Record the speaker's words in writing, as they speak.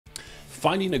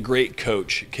Finding a great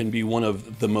coach can be one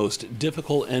of the most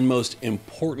difficult and most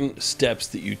important steps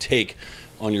that you take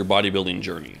on your bodybuilding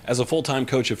journey. As a full-time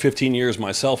coach of 15 years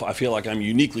myself, I feel like I'm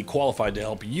uniquely qualified to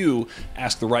help you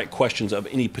ask the right questions of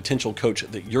any potential coach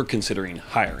that you're considering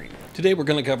hiring. Today we're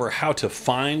going to cover how to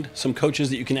find some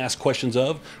coaches that you can ask questions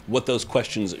of, what those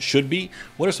questions should be,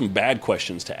 what are some bad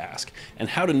questions to ask, and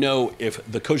how to know if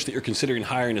the coach that you're considering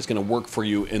hiring is going to work for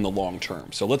you in the long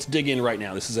term. So let's dig in right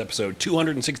now. This is episode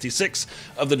 266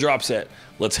 of The Drop Set.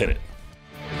 Let's hit it.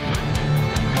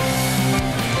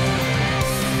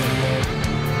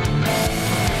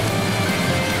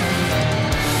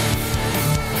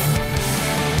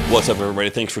 What's up, everybody?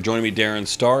 Thanks for joining me. Darren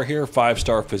Starr here,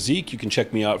 5-Star Physique. You can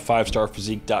check me out at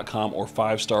 5starphysique.com or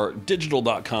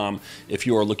 5stardigital.com if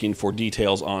you are looking for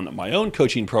details on my own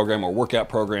coaching program or workout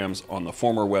programs on the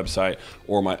former website,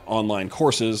 or my online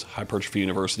courses, Hypertrophy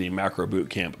University, Macro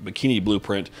Bootcamp, Bikini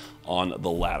Blueprint on the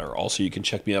latter. Also, you can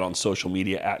check me out on social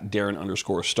media at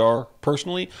Darren_Star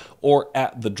personally, or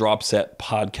at the Drop Set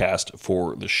podcast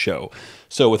for the show.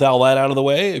 So with all that out of the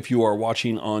way, if you are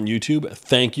watching on YouTube,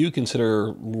 thank you.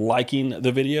 Consider liking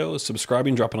the video,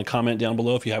 subscribing, dropping a comment down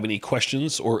below if you have any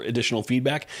questions or additional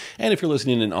feedback. And if you're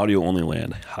listening in audio only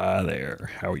land, hi there.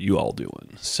 How are you all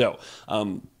doing? So,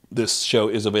 this show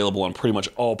is available on pretty much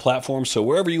all platforms, so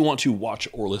wherever you want to watch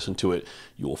or listen to it,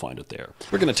 you will find it there.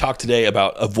 We're going to talk today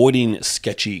about avoiding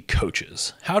sketchy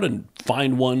coaches, how to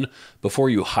find one before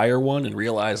you hire one and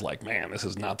realize, like, man, this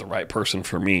is not the right person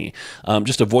for me.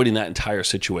 Just avoiding that entire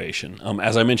situation.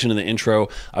 As I mentioned in the intro,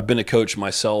 I've been a coach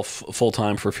myself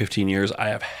full-time for 15 years. I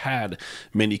have had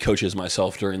many coaches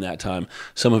myself during that time.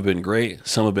 Some have been great,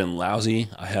 some have been lousy.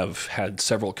 I have had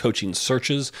several coaching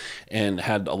searches and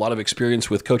had a lot of experience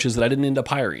with coaches that I didn't end up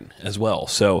hiring as well.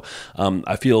 So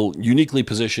I feel uniquely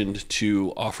positioned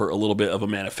to offer a little bit of a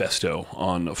manifesto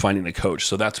on finding a coach.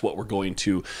 So that's what we're going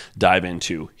to dive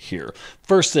into here.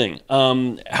 First thing,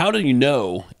 how do you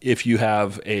know if you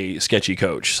have a sketchy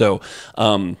coach? So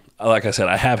like I said,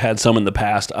 I have had some in the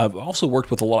past. I've also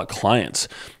worked with a lot of clients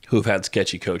who have had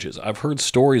sketchy coaches. I've heard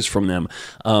stories from them.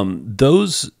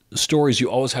 Those stories you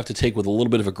always have to take with a little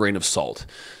bit of a grain of salt,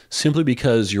 simply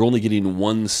because you're only getting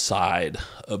one side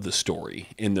of the story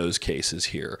in those cases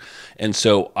here. And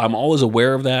so I'm always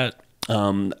aware of that.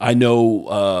 I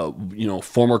know,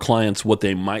 former clients, what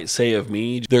they might say of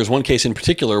me. There's one case in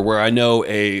particular where I know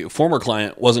a former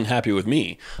client wasn't happy with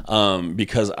me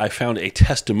because I found a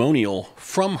testimonial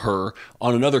from her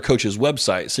on another coach's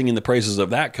website singing the praises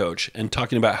of that coach and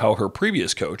talking about how her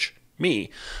previous coach, me,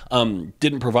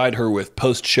 didn't provide her with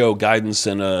post-show guidance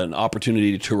and an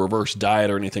opportunity to reverse diet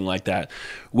or anything like that,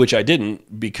 which I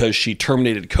didn't, because she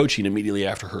terminated coaching immediately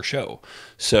after her show.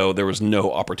 So there was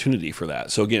no opportunity for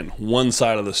that. So again, one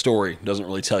side of the story doesn't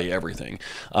really tell you everything.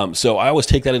 So I always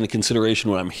take that into consideration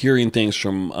when I'm hearing things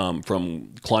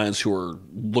from clients who are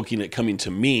looking at coming to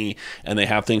me and they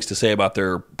have things to say about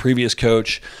their previous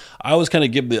coach. I always kind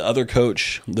of give the other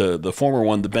coach, the former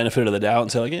one, the benefit of the doubt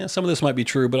and say, like, yeah, some of this might be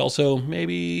true, but also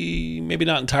maybe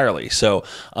not entirely. So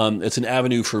it's an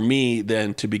avenue for me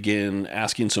then to begin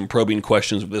asking some probing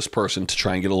questions of this person to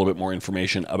try and get a little bit more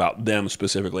information about them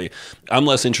specifically. I'm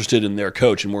less interested in their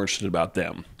coach and more interested about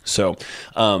them. So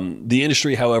the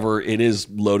industry, however, it is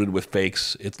loaded with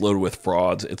fakes. It's loaded with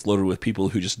frauds. It's loaded with people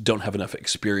who just don't have enough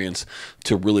experience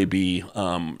to really be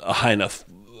a high enough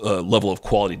level of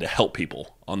quality to help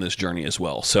people on this journey as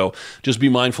well. So just be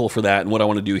mindful for that. And what I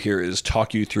want to do here is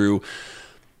talk you through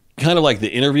kind of like the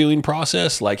interviewing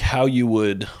process, like how you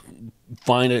would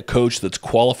find a coach that's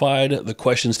qualified, the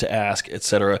questions to ask,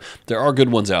 etc. There are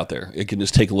good ones out there. It can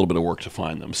just take a little bit of work to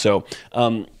find them. So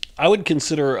I would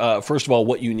consider, first of all,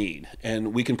 what you need.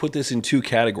 And we can put this in two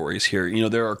categories here. You know,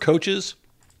 there are coaches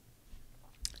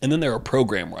and then there are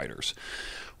program writers.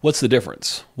 What's the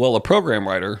difference? Well, a program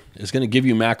writer is going to give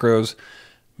you macros,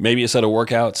 maybe a set of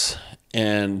workouts,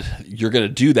 and you're going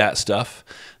to do that stuff.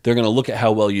 They're going to look at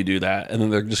how well you do that, and then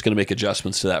they're just going to make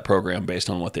adjustments to that program based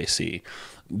on what they see.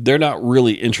 They're not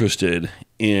really interested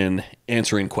in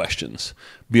answering questions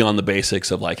beyond the basics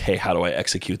of, like, hey, how do I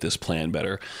execute this plan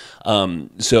better?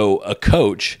 So a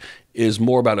coach is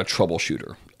more about a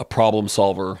troubleshooter, a problem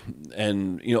solver,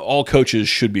 and all coaches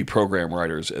should be program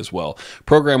writers as well.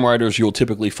 Program writers, you'll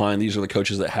typically find these are the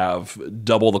coaches that have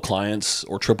double the clients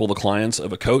or triple the clients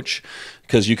of a coach,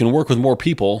 because you can work with more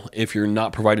people if you're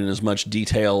not providing as much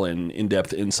detail and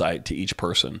in-depth insight to each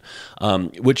person,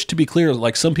 which, to be clear,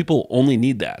 like, some people only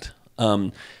need that.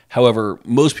 However,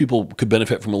 most people could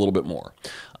benefit from a little bit more.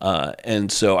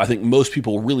 And so I think most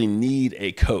people really need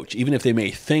a coach, even if they may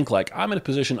think, like, I'm in a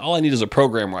position, all I need is a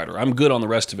program writer. I'm good on the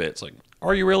rest of it. It's like,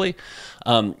 are you really?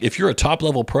 If you're a top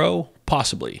level pro,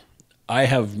 Possibly. I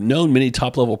have known many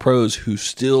top-level pros who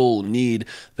still need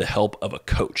the help of a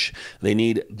coach. They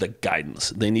need the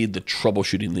guidance. They need the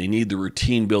troubleshooting. They need the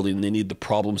routine building. They need the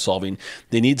problem solving.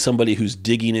 They need somebody who's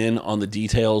digging in on the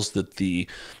details that the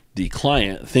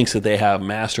client thinks that they have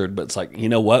mastered, but it's like, you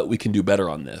know what, we can do better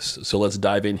on this. So let's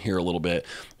dive in here a little bit.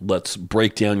 Let's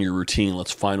break down your routine.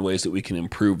 Let's find ways that we can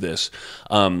improve this.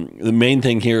 The main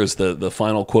thing here is the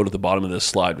final quote at the bottom of this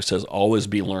slide, which says, always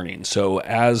be learning. So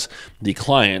as the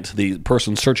client, the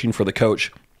person searching for the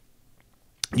coach,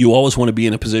 you always want to be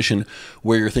in a position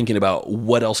where you're thinking about,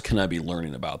 what else can I be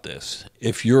learning about this?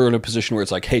 If you're in a position where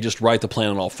it's like, hey, just write the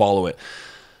plan and I'll follow it,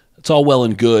 it's all well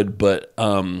and good, but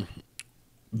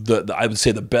I would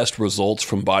say the best results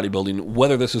from bodybuilding,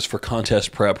 whether this is for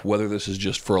contest prep, whether this is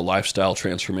just for a lifestyle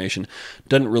transformation,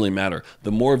 doesn't really matter.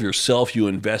 The more of yourself you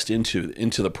invest into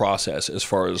the process as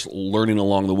far as learning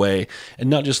along the way, and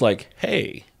not just like,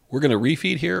 hey, we're going to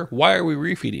refeed here. Why are we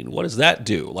refeeding? What does that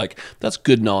do? Like, that's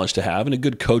good knowledge to have, and a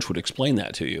good coach would explain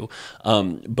that to you.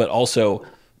 But also,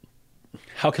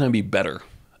 how can I be better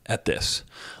at this?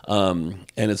 And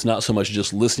it's not so much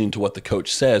just listening to what the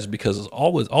coach says, because it's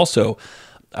always also,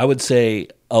 I would say,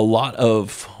 a lot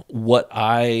of what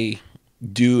I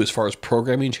do as far as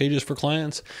programming changes for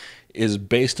clients is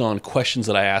based on questions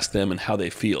that I ask them and how they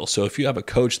feel. So if you have a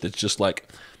coach that's just like,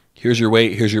 here's your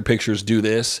weight, here's your pictures, do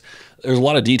this, there's a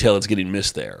lot of detail that's getting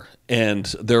missed there. And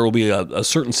there will be a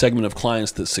certain segment of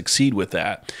clients that succeed with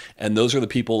that. And those are the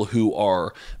people who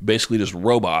are basically just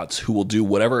robots who will do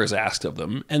whatever is asked of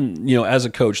them. And, you know, as a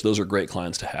coach, those are great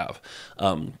clients to have.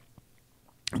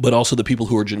 But also the people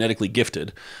who are genetically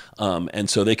gifted. And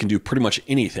so they can do pretty much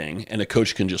anything, and a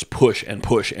coach can just push and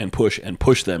push and push and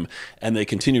push them, and they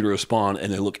continue to respond,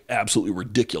 and they look absolutely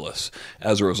ridiculous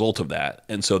as a result of that.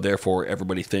 And so therefore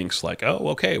everybody thinks like, oh,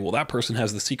 okay, well, that person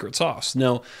has the secret sauce.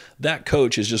 No, that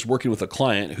coach is just working with a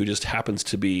client who just happens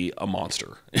to be a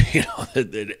monster. You know,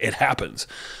 it happens.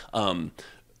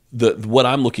 What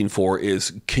I'm looking for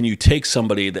is, can you take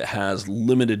somebody that has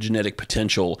limited genetic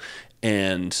potential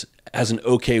and has an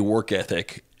okay work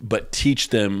ethic, but teach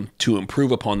them to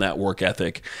improve upon that work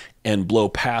ethic and blow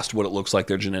past what it looks like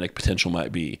their genetic potential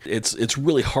might be? It's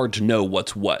really hard to know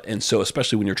what's what. And so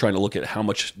especially when you're trying to look at how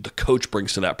much the coach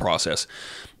brings to that process,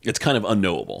 it's kind of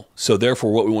unknowable. So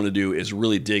therefore what we want to do is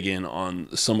really dig in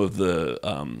on some of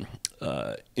the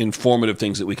informative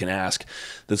things that we can ask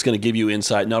that's going to give you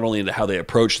insight not only into how they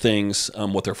approach things,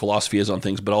 what their philosophy is on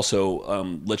things, but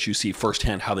also let you see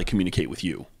firsthand how they communicate with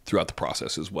you throughout the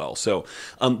process as well. So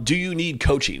do you need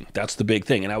coaching? That's the big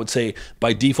thing. And I would say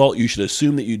by default, you should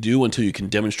assume that you do until you can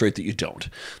demonstrate that you don't.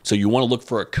 So you want to look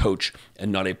for a coach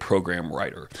and not a program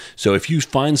writer. So if you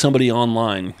find somebody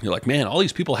online, you're like, man, all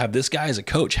these people have this guy as a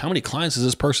coach. How many clients does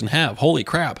this person have? Holy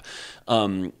crap.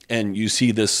 And you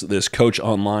see this coach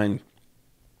online.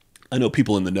 I know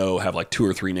people in the know have like 2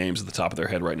 or 3 names at the top of their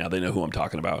head right now. They know who I'm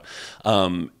talking about.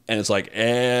 And it's like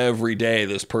every day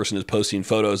this person is posting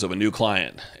photos of a new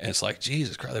client. And it's like,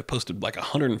 Jesus Christ, they posted like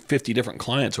 150 different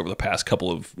clients over the past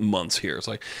couple of months here. It's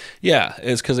like, yeah,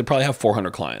 it's because they probably have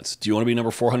 400 clients. Do you want to be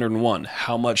number 401?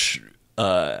 How much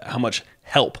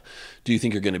help do you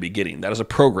think you're going to be getting? That is a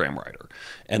program writer.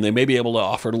 And they may be able to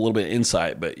offer a little bit of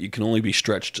insight, but you can only be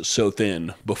stretched so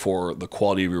thin before the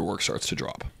quality of your work starts to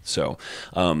drop. So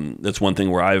that's one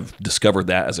thing where I've discovered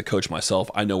that as a coach myself.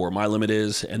 I know where my limit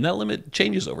is, and that limit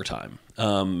changes over time.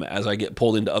 As I get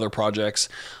pulled into other projects,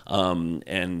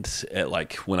 and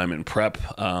like when I'm in prep,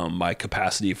 my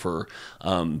capacity for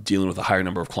dealing with a higher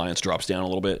number of clients drops down a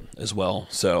little bit as well.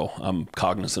 So I'm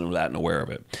cognizant of that and aware of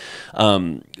it.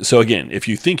 So again, if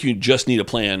you think you just need a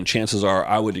plan, chances are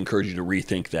I would encourage you to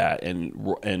rethink that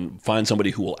and find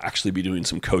somebody who will actually be doing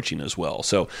some coaching as well.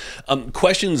 So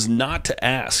questions not to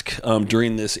ask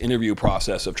during this interview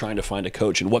process of trying to find a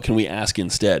coach, and what can we ask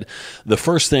instead? The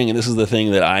first thing, and this is the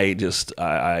thing that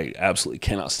I absolutely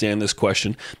cannot stand this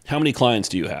question: how many clients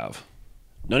do you have?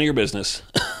 None of your business.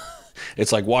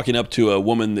 It's like walking up to a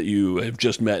woman that you have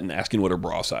just met and asking what her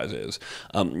bra size is.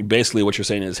 Basically what you're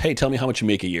saying is, hey, tell me how much you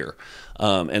make a year.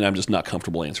 And I'm just not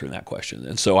comfortable answering that question.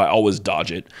 And so I always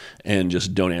dodge it and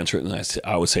just don't answer it. And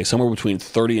I would say somewhere between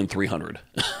 30 and 300,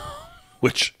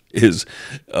 which is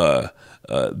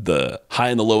the high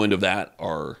and the low end of that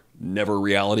are never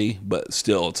reality, but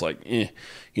still it's like,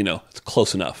 it's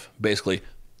close enough. Basically,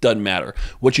 doesn't matter.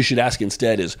 What you should ask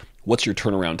instead is, what's your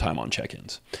turnaround time on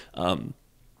check-ins?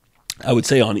 I would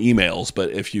say on emails,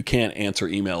 but if you can't answer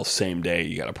emails same day,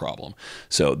 you got a problem.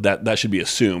 So that should be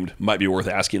assumed. Might be worth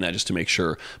asking that just to make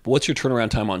sure. But what's your turnaround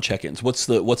time on check-ins? What's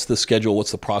the schedule?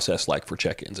 What's the process like for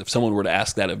check-ins? If someone were to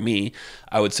ask that of me,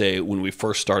 I would say when we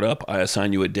first start up, I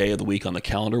assign you a day of the week on the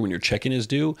calendar when your check-in is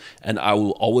due, and I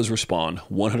will always respond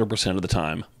 100% of the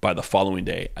time by the following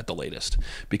day at the latest,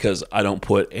 because I don't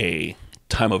put a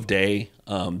time of day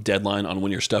deadline on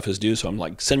when your stuff is due. So I'm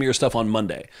like, send me your stuff on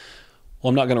Monday. Well,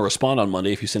 I'm not going to respond on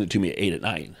Monday if you send it to me at 8 at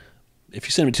night. If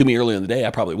you send it to me earlier in the day, I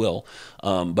probably will,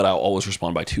 but I'll always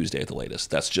respond by Tuesday at the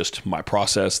latest. That's just my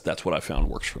process. That's what I found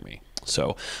works for me.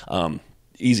 So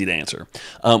easy to answer.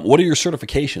 What are your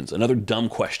certifications? Another dumb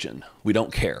question. We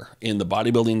don't care. In the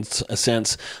bodybuilding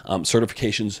sense,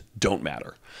 certifications don't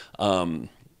matter.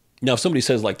 Now, if somebody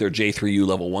says like they're J3U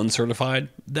level 1 certified,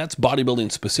 that's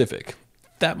bodybuilding specific.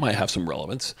 That might have some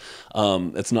relevance.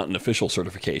 It's not an official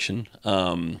certification.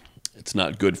 It's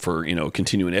not good for,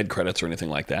 continuing ed credits or anything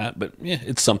like that, but yeah,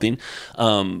 it's something.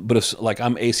 But if like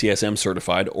I'm ACSM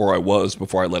certified, or I was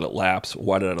before I let it lapse,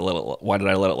 why did I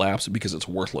let it lapse? Because it's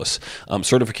worthless.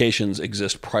 Certifications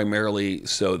exist primarily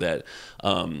so that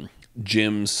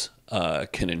gyms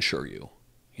can insure you.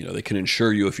 They can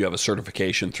insure you if you have a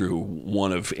certification through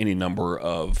one of any number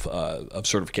of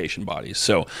certification bodies.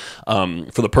 So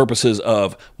for the purposes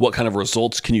of what kind of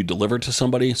results can you deliver to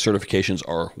somebody, certifications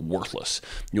are worthless.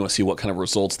 You want to see what kind of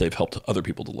results they've helped other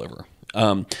people deliver.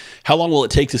 How long will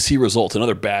it take to see results?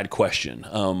 Another bad question.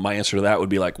 My answer to that would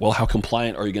be like, well, how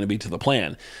compliant are you going to be to the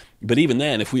plan? But even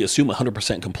then, if we assume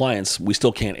 100% compliance, we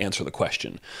still can't answer the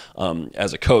question.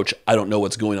 As a coach, I don't know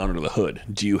what's going on under the hood.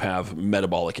 Do you have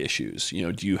metabolic issues?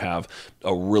 Do you have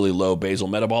a really low basal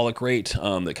metabolic rate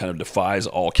that kind of defies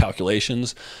all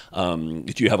calculations?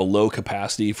 Do you have a low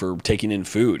capacity for taking in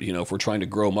food? If we're trying to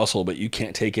grow muscle, but you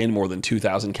can't take in more than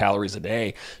 2,000 calories a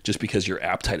day just because your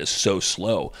appetite is so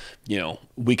slow,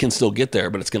 we can still get there,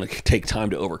 but it's going to take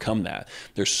time to overcome that.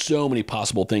 There's so many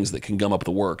possible things that can gum up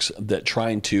the works that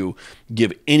trying to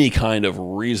give any kind of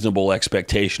reasonable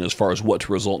expectation as far as what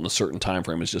to result in a certain time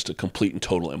frame is just a complete and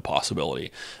total impossibility.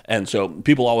 And so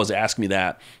people always ask me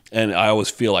that, and I always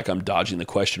feel like I'm dodging the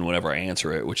question whenever I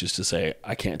answer it, which is to say,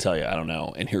 I can't tell you, I don't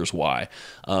know, and here's why.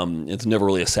 It's never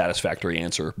really a satisfactory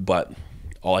answer, but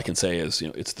all I can say is,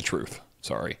 it's the truth.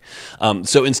 Sorry.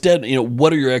 So instead,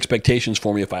 what are your expectations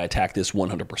for me if I attack this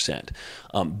 100%?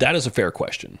 That is a fair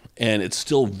question, and it's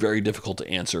still very difficult to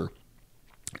answer.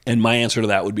 And my answer to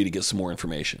that would be to get some more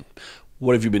information.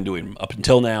 What have you been doing up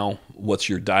until now? What's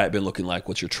your diet been looking like?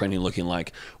 What's your training looking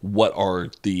like? What are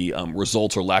the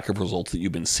results or lack of results that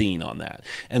you've been seeing on that?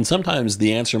 And sometimes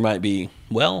the answer might be,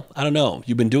 well, I don't know.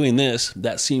 You've been doing this.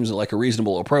 That seems like a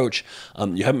reasonable approach.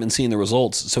 You haven't been seeing the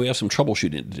results, so we have some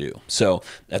troubleshooting to do. So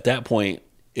at that point,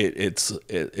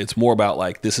 it's more about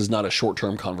like, this is not a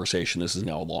short-term conversation. This is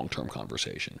now a long-term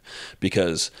conversation,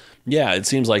 because yeah, it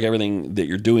seems like everything that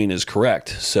you're doing is correct.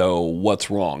 So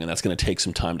what's wrong? And that's going to take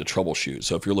some time to troubleshoot.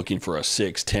 So if you're looking for a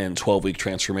 6, 10, 12-week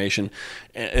transformation,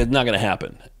 it's not going to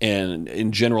happen. And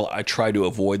in general, I try to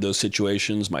avoid those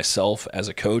situations myself as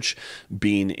a coach,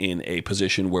 being in a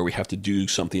position where we have to do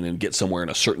something and get somewhere in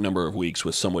a certain number of weeks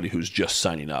with somebody who's just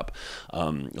signing up.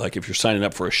 Like if you're signing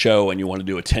up for a show and you want to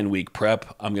do a 10-week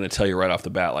prep, I'm going to tell you right off the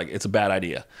bat, like, it's a bad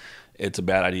idea. It's a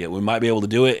bad idea. We might be able to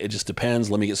do it. It just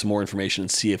depends. Let me get some more information and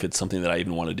see if it's something that I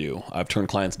even want to do. I've turned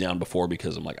clients down before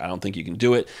because I'm like, I don't think you can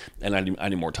do it, and I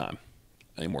need more time.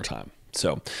 I need more time.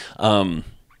 So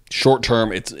short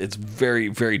term, it's very,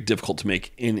 very difficult to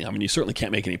make any. I mean, you certainly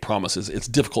can't make any promises. It's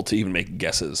difficult to even make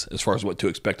guesses as far as what to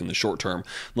expect in the short term,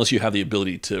 unless you have the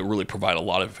ability to really provide a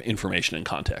lot of information and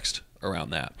context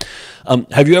around that.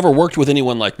 Have you ever worked with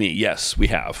anyone like me? Yes, we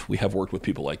have. We have worked with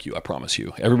people like you, I promise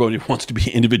you. Everybody wants to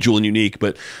be individual and unique,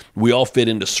 but we all fit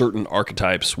into certain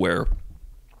archetypes where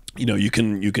you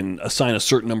can assign a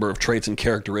certain number of traits and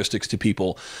characteristics to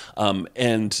people,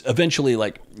 and eventually,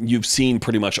 like, you've seen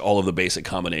pretty much all of the basic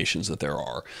combinations that there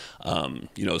are.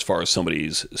 As far as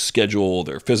somebody's schedule,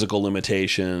 their physical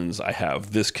limitations. I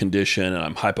have this condition, and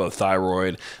I'm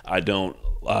hypothyroid.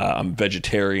 I'm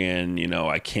vegetarian.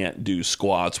 I can't do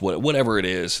squats. Whatever it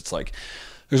is, it's like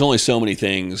there's only so many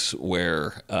things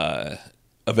where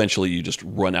eventually you just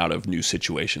run out of new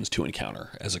situations to encounter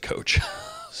as a coach.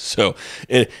 So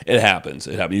it happens.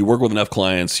 It happens. You work with enough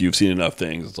clients, you've seen enough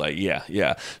things. It's like,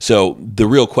 yeah. So the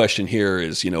real question here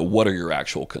is, what are your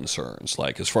actual concerns?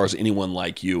 Like, as far as anyone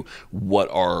like you,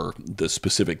 what are the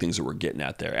specific things that we're getting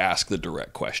at there? Ask the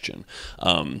direct question.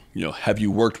 Have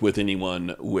you worked with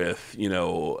anyone with,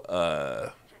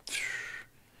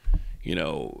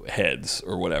 heads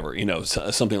or whatever,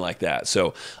 something like that.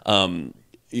 So,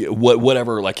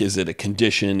 whatever, like, is it a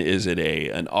condition? Is it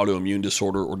an autoimmune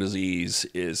disorder or disease?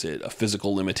 Is it a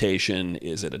physical limitation?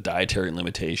 Is it a dietary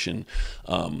limitation?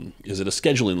 Is it a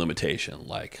scheduling limitation?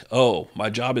 Like, oh, my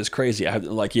job is crazy.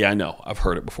 Yeah, I know. I've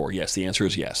heard it before. Yes, the answer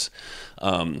is yes.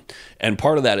 And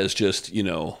part of that is just,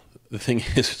 the thing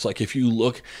is, it's like if you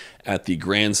look at the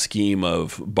grand scheme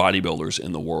of bodybuilders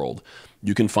in the world,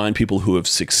 you can find people who have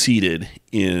succeeded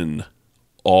in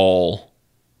all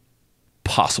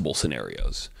possible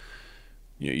scenarios.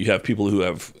 You have people who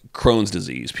have Crohn's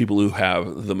disease, people who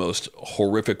have the most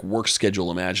horrific work schedule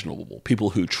imaginable, people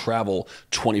who travel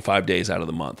 25 days out of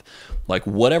the month. Like,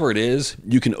 whatever it is,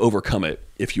 you can overcome it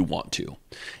if you want to.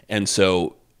 And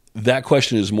so that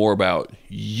question is more about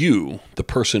you, the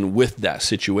person with that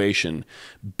situation,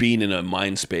 being in a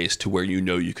mind space to where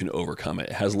you can overcome it.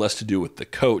 It has less to do with the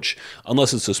coach,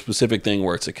 unless it's a specific thing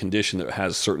where it's a condition that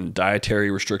has certain dietary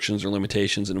restrictions or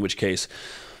limitations, in which case,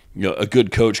 a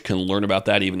good coach can learn about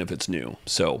that even if it's new.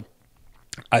 So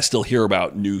I still hear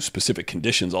about new specific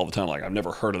conditions all the time. Like, I've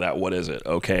never heard of that. What is it?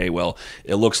 Okay, well,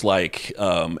 it looks like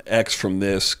X from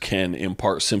this can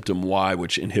impart symptom Y,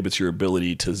 which inhibits your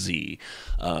ability to Z.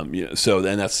 So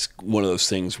then that's one of those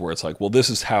things where it's like, well, this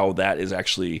is how that is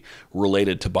actually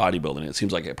related to bodybuilding. It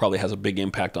seems like it probably has a big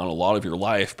impact on a lot of your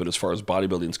life, but as far as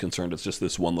bodybuilding is concerned, it's just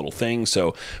this one little thing.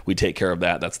 So we take care of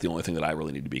that. That's the only thing that I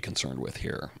really need to be concerned with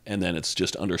here. And then it's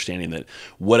just understanding that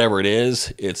whatever it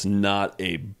is, it's not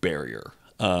a barrier.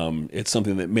 It's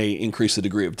something that may increase the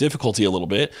degree of difficulty a little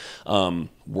bit.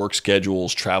 Work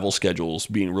schedules, travel schedules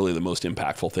being really the most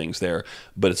impactful things there,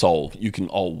 but you can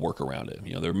all work around it.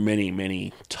 There are many,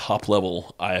 many top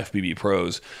level IFBB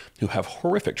pros who have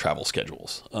horrific travel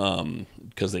schedules,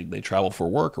 because they travel for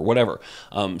work or whatever.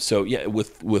 So yeah,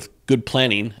 with good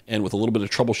planning and with a little bit of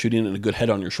troubleshooting and a good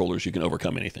head on your shoulders, you can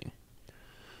overcome anything.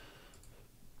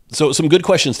 So some good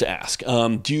questions to ask.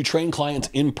 Do you train clients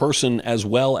in person as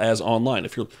well as online?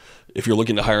 If you're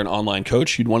looking to hire an online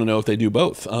coach, you'd want to know if they do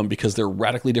both, because they're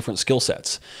radically different skill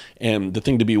sets. And the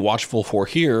thing to be watchful for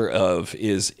here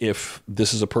is if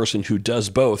this is a person who does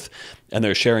both and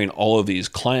they're sharing all of these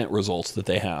client results that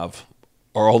they have,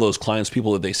 are all those clients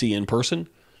people that they see in person,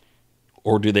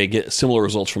 or do they get similar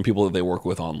results from people that they work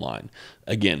with online?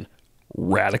 Again,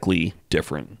 radically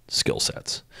different skill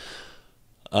sets.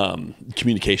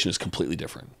 Communication is completely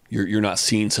different. You're not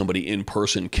seeing somebody in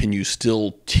person. Can you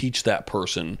still teach that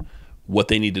person what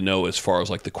they need to know as far as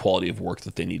like the quality of work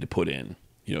that they need to put in?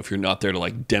 If you're not there to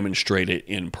like demonstrate it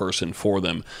in person for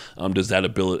them, does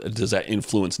that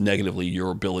influence negatively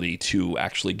your ability to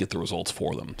actually get the results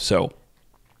for them? So,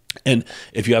 and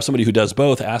if you have somebody who does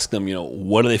both, ask them,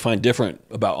 what do they find different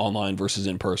about online versus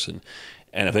in person?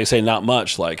 And if they say not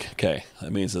much, like, okay,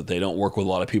 that means that they don't work with a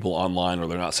lot of people online, or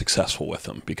they're not successful with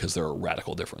them, because there are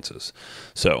radical differences.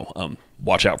 So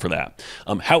watch out for that.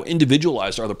 How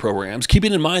individualized are the programs?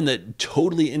 Keeping in mind that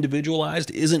totally individualized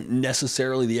isn't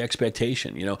necessarily the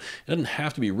expectation. It doesn't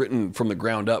have to be written from the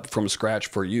ground up, from scratch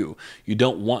for you. You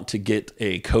don't want to get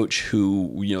a coach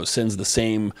who, sends the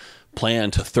same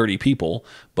plan to 30 people,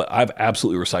 but I've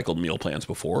absolutely recycled meal plans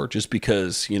before, just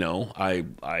because, I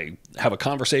have a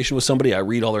conversation with somebody, I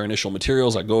read all their initial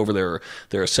materials, I go over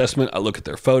their assessment, I look at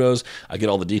their photos, I get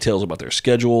all the details about their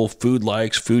schedule, food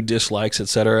likes, food dislikes,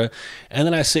 etc. And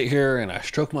then I sit here and I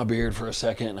stroke my beard for a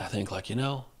second and I think, like,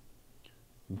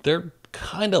 they're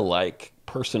kind of like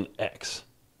person X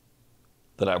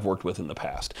that I've worked with in the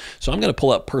past. So I'm going to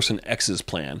pull up person X's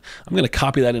plan. I'm going to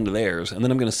copy that into theirs, and then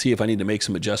I'm going to see if I need to make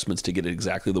some adjustments to get it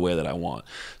exactly the way that I want.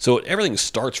 So everything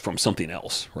starts from something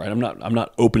else, right? I'm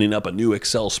not opening up a new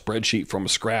Excel spreadsheet from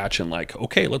scratch and like,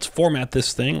 okay, let's format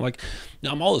this thing. Like,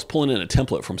 I'm always pulling in a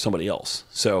template from somebody else.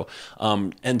 So,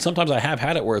 and sometimes I have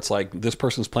had it where it's like this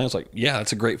person's plan is like, yeah,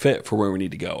 that's a great fit for where we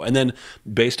need to go. And then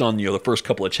based on, the first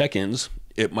couple of check-ins,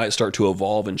 it might start to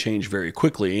evolve and change very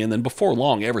quickly. And then before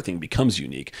long, everything becomes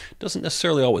unique. It doesn't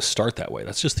necessarily always start that way.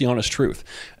 That's just the honest truth.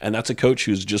 And that's a coach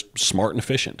who's just smart and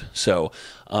efficient. So,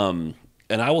 and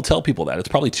I will tell people that it's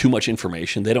probably too much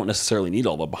information. They don't necessarily need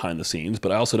all the behind the scenes,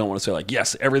 but I also don't want to say like,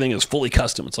 yes, everything is fully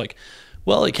custom. It's like,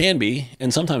 well, it can be,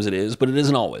 and sometimes it is, but it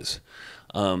isn't always.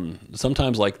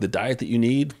 Sometimes like the diet that you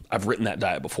need, I've written that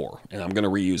diet before and I'm going to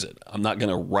reuse it. I'm not going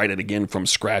to write it again from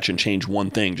scratch and change one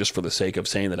thing just for the sake of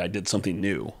saying that I did something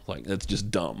new. Like, that's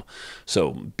just dumb.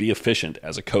 So be efficient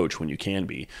as a coach when you can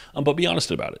be, but be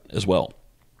honest about it as well.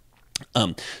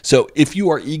 So if you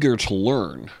are eager to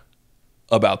learn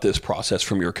about this process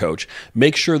from your coach.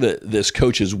 Make sure that this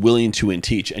coach is willing to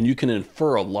teach, and you can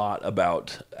infer a lot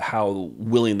about how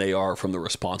willing they are from the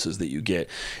responses that you get.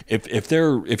 If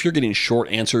you're getting short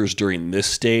answers during this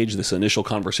stage, this initial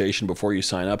conversation before you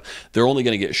sign up, they're only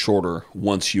going to get shorter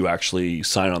once you actually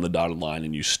sign on the dotted line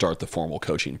and you start the formal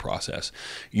coaching process.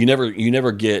 You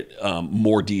never get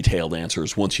more detailed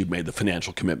answers once you've made the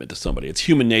financial commitment to somebody. It's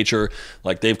human nature.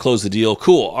 Like, they've closed the deal.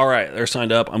 Cool. All right, they're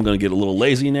signed up. I'm going to get a little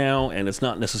lazy now, and it's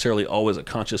not necessarily always a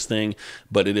conscious thing,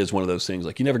 but it is one of those things.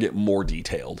 Like, you never get more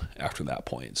detailed after that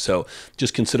point. So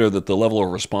just consider that the level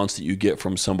of response that you get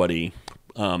from somebody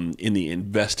in the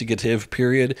investigative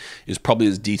period is probably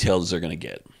as detailed as they're going to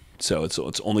get. So it's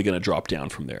only going to drop down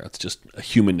from there. It's just a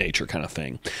human nature kind of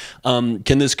thing.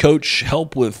 Can this coach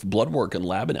help with blood work and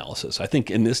lab analysis? I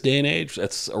think in this day and age,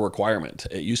 that's a requirement.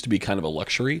 It used to be kind of a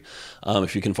luxury.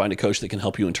 If you can find a coach that can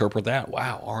help you interpret that,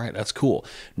 wow, all right, that's cool.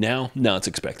 Now it's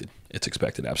expected. It's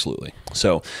expected, absolutely.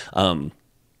 So, and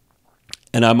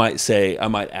I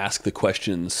might ask the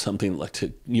question something like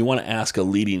you want to ask a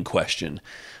leading question,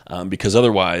 because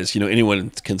otherwise, anyone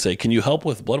can say, can you help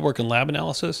with blood work and lab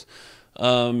analysis?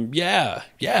 Yeah,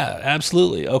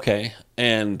 absolutely. Okay.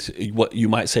 And what you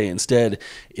might say instead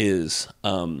is,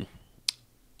 I'm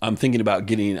thinking about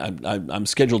I'm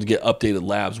scheduled to get updated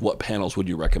labs. What panels would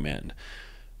you recommend?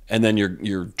 And then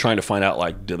you're trying to find out,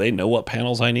 like, do they know what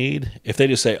panels I need? If they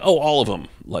just say, oh, all of them,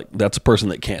 like, that's a person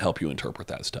that can't help you interpret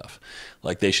that stuff.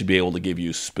 Like, they should be able to give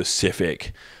you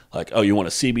specific, like, oh, you want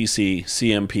a CBC,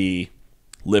 CMP,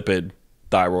 lipid,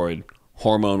 thyroid,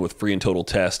 hormone with free and total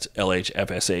test, LH,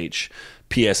 FSH,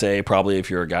 PSA, probably if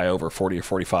you're a guy over 40 or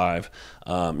 45.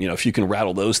 If you can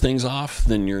rattle those things off,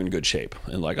 then you're in good shape.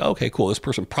 And like, okay, cool, this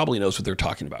person probably knows what they're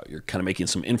talking about. You're kind of making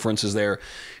some inferences there.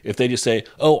 If they just say,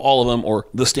 oh, all of them, or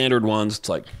the standard ones, it's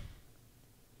like,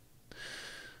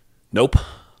 nope,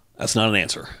 that's not an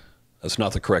answer. That's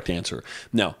not the correct answer.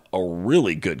 Now, a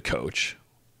really good coach,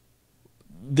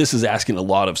 this is asking a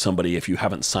lot of somebody if you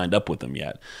haven't signed up with them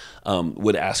yet,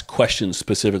 would ask questions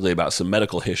specifically about some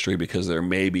medical history, because there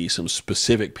may be some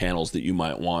specific panels that you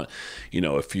might want.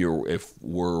 If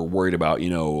we're worried about,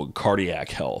 cardiac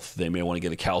health, they may want to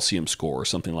get a calcium score or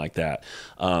something like that.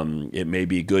 It may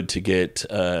be good to get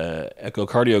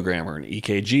echocardiogram or an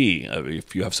EKG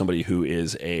if you have somebody who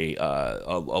is a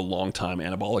long-time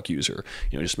anabolic user.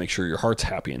 Just make sure your heart's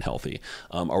happy and healthy.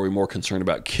 Are we more concerned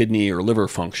about kidney or liver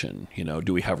function?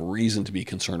 Do we have reason to be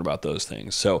concerned about those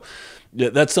things? So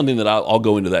that's something that I'll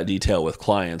go into that detail with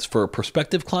clients. For a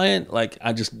prospective client, like,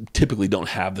 I just typically don't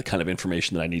have the kind of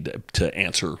information that I need to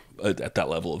answer at that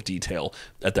level of detail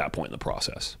at that point in the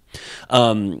process.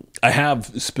 I have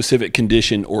specific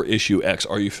condition or issue X.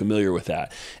 Are you familiar with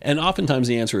that? And oftentimes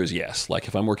the answer is yes. Like,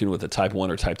 if I'm working with a type 1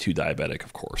 or type 2 diabetic,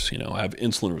 of course. I have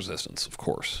insulin resistance, of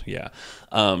course. Yeah.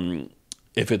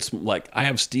 If it's like, I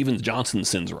have Stevens-Johnson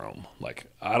syndrome, like,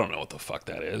 I don't know what the fuck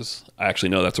that is. I actually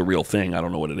know that's a real thing. I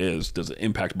don't know what it is. Does it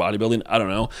impact bodybuilding? I don't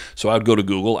know. So I would go to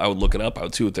Google, I would look it up, I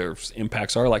would see what their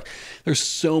impacts are. Like, there's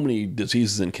so many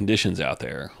diseases and conditions out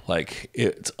there. Like,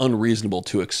 it's unreasonable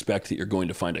to expect that you're going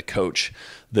to find a coach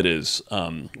that is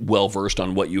well-versed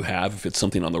on what you have if it's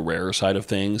something on the rarer side of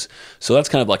things. So that's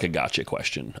kind of like a gotcha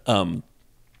question.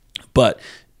 But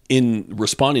in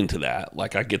responding to that,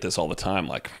 like, I get this all the time,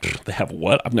 like, they have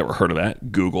what? I've never heard of that.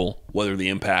 Google, what are the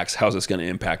impacts? How's this going to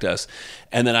impact us?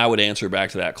 And then I would answer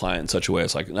back to that client in such a way,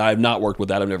 it's like, I've not worked with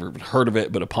that. I've never even heard of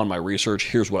it, but upon my research,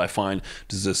 here's what I find.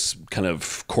 Does this kind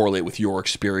of correlate with your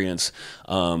experience?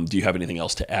 Do you have anything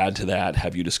else to add to that?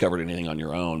 Have you discovered anything on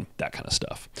your own? That kind of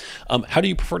stuff. How do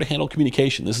you prefer to handle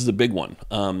communication? This is a big one.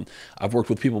 I've worked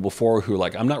with people before who are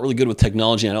like, I'm not really good with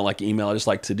technology. I don't like email. I just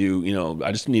like to do,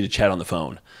 I just need to chat on the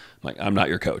phone. Like, I'm not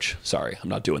your coach. Sorry, I'm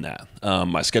not doing that.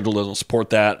 My schedule doesn't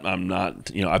support that. I'm not,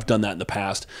 I've done that in the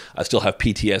past. I still have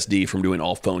PTSD from doing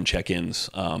all phone check-ins,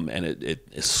 and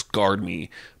it scarred me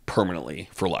permanently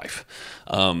for life.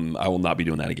 I will not be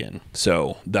doing that again.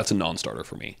 So that's a non-starter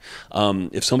for me.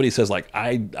 If somebody says, like,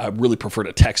 I really prefer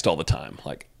to text all the time,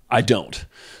 like, I don't.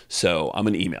 So I'm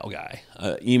an email guy.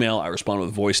 Email, I respond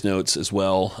with voice notes as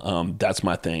well. That's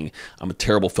my thing. I'm a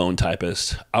terrible phone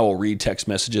typist. I will read text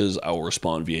messages. I will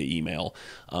respond via email.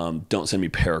 Don't send me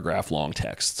paragraph long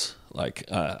texts. Like,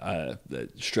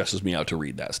 it stresses me out to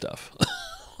read that stuff.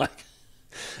 Like,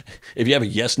 if you have a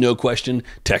yes, no question,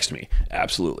 text me.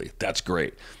 Absolutely. That's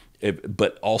great.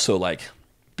 But also, like,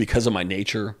 because of my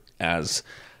nature as,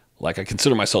 like, I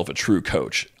consider myself a true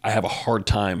coach, I have a hard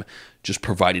time just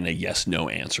providing a yes, no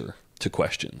answer to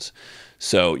questions.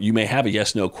 So you may have a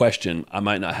yes, no question. I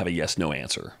might not have a yes, no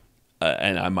answer.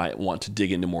 and I might want to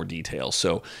dig into more details.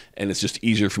 So, and it's just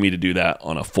easier for me to do that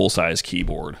on a full-size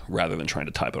keyboard rather than trying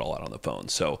to type it all out on the phone.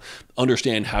 So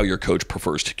understand how your coach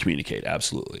prefers to communicate,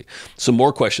 absolutely. Some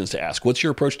more questions to ask. What's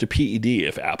your approach to PED,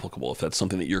 if applicable? If that's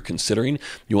something that you're considering,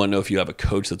 you want to know if you have a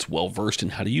coach that's well-versed in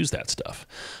how to use that stuff.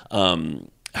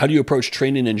 How do you approach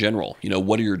training in general?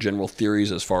 What are your general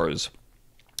theories as far as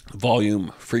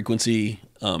volume, frequency,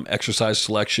 exercise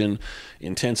selection,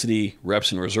 intensity,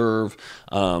 reps and reserve?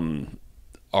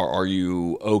 Are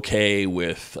you okay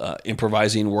with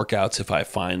improvising workouts if I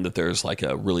find that there's like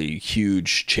a really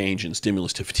huge change in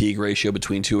stimulus to fatigue ratio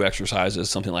between two exercises,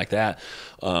 something like that?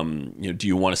 Do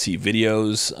you want to see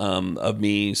videos of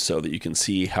me so that you can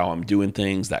see how I'm doing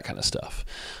things, that kind of stuff?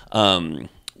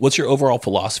 What's your overall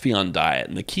philosophy on diet?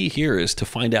 And the key here is to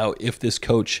find out if this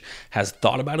coach has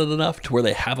thought about it enough to where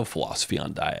they have a philosophy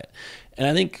on diet. And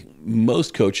I think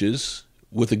most coaches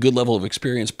with a good level of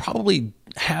experience probably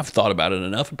have thought about it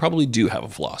enough and probably do have a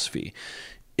philosophy.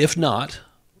 If not,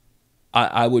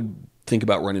 I would think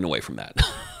about running away from that,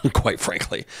 quite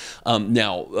frankly.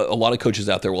 Now, a lot of coaches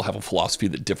out there will have a philosophy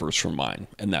that differs from mine,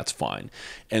 and that's fine.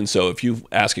 And so if you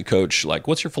ask a coach, like,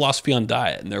 what's your philosophy on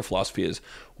diet? And their philosophy is,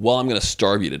 well, I'm going to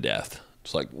starve you to death.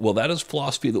 It's like, well, that is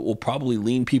philosophy that will probably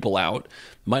lean people out,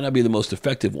 might not be the most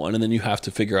effective one. And then you have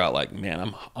to figure out like,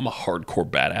 man, I'm a hardcore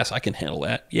badass. I can handle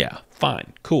that. Yeah,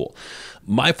 fine, cool.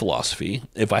 My philosophy,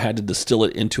 if I had to distill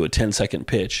it into a 10-second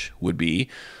pitch, would be,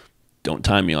 don't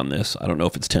time me on this. I don't know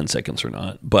if it's 10 seconds or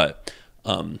not. But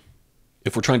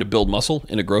if we're trying to build muscle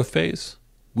in a growth phase,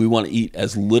 we want to eat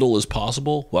as little as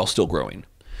possible while still growing.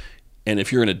 And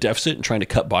if you're in a deficit and trying to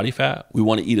cut body fat, we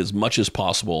want to eat as much as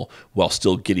possible while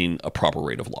still getting a proper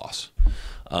rate of loss.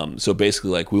 So basically,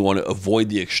 like, we want to avoid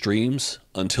the extremes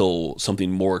until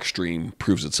something more extreme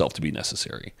proves itself to be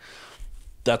necessary.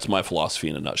 That's my philosophy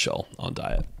in a nutshell on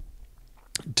diet.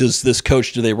 Does this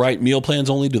coach, do they write meal plans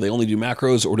only? Do they only do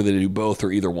macros, or do they do both,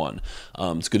 or either one?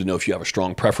 It's good to know if you have a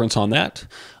strong preference on that.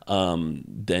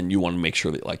 Then you want to make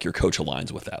sure that like your coach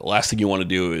aligns with that. The last thing you want to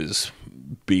do is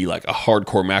be like a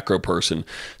hardcore macro person,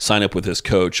 sign up with this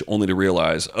coach only to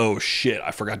realize, oh shit,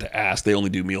 I forgot to ask, they only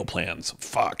do meal plans.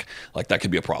 Fuck. Like, that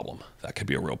could be a problem. That could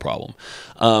be a real problem.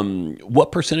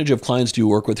 What percentage of clients do you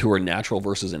work with who are natural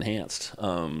versus enhanced?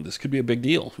 This could be a big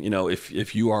deal.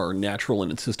 If you are natural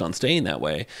and insist on staying that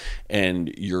way,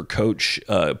 and your coach,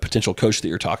 potential coach that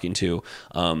you're talking to,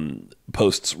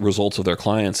 posts results of their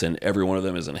clients and every one of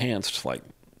them is enhanced, like,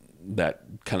 that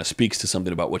kind of speaks to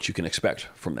something about what you can expect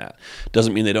from that.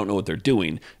 Doesn't mean they don't know what they're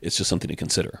doing. It's just something to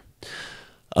consider.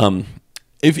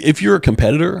 If you're a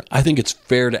competitor, I think it's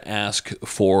fair to ask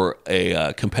for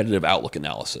a competitive outlook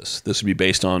analysis. This would be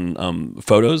based on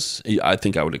photos. I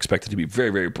think I would expect it to be very,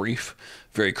 very brief,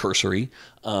 very cursory.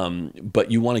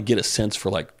 But you want to get a sense for,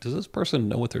 like, does this person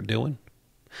know what they're doing?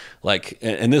 Like,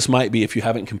 and this might be, if you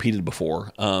haven't competed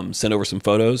before, send over some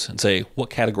photos and say,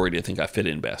 what category do you think I fit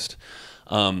in best?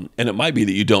 And it might be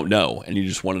that you don't know and you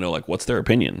just want to know, like, what's their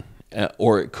opinion?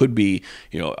 Or it could be,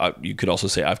 you could also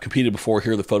say, I've competed before.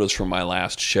 Here are the photos from my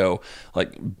last show.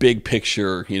 Like, big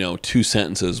picture, 2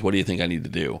 sentences. What do you think I need to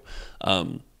do?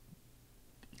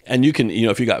 And you can,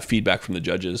 if you got feedback from the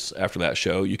judges after that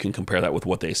show, you can compare that with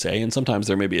what they say. And sometimes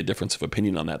there may be a difference of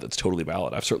opinion on that that's totally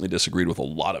valid. I've certainly disagreed with a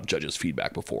lot of judges'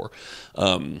 feedback before.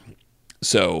 But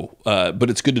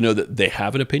it's good to know that they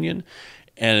have an opinion.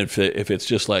 And if it's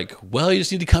just like, well, you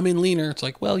just need to come in leaner, it's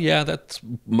like, well, yeah, that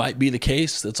might be the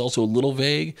case. That's also a little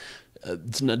vague.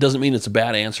 It doesn't mean it's a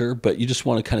bad answer, but you just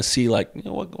want to kind of see, like,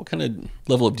 what kind of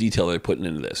level of detail they're putting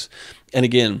into this. And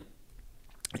again,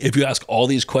 if you ask all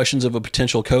these questions of a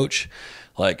potential coach,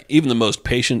 like, even the most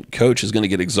patient coach is going to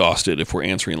get exhausted if we're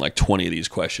answering like 20 of these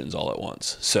questions all at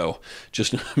once. So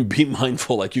just be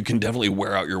mindful, like, you can definitely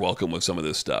wear out your welcome with some of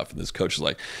this stuff. And this coach is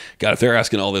like, God, if they're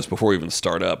asking all this before we even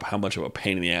start up, how much of a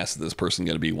pain in the ass is this person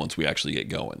going to be once we actually get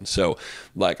going? So,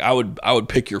 like, I would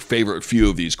pick your favorite few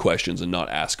of these questions and not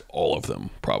ask all of them,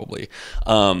 probably.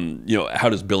 How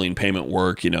does billing payment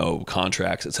work,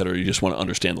 contracts, et cetera? You just want to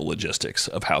understand the logistics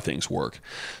of how things work.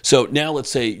 So now let's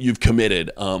say you've committed.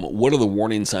 What are the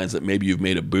warning signs that maybe you've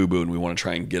made a boo-boo and we want to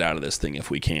try and get out of this thing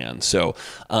if we can? So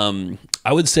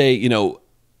I would say,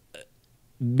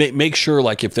 make sure,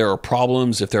 like, if there are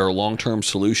problems, if there are long-term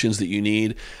solutions that you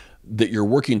need, that you're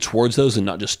working towards those and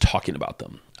not just talking about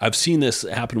them. I've seen this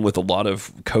happen with a lot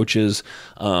of coaches,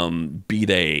 be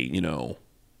they,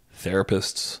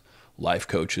 therapists, life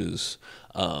coaches,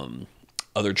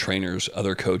 other trainers,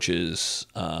 other coaches,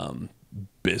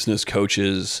 business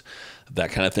coaches, that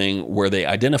kind of thing, where they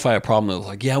identify a problem. They're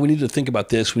like, yeah, we need to think about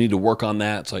this. We need to work on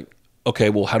that. It's like, okay,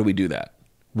 well, how do we do that?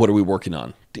 What are we working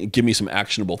on? Give me some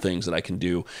actionable things that I can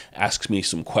do. Ask me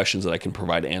some questions that I can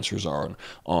provide answers on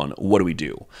what do we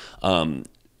do?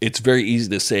 It's very easy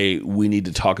to say, we need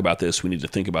to talk about this, we need to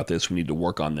think about this, we need to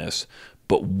work on this.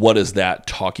 But what does that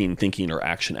talking, thinking, or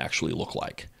action actually look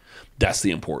like? That's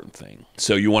the important thing.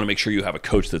 So you want to make sure you have a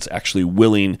coach that's actually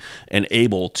willing and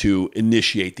able to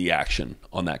initiate the action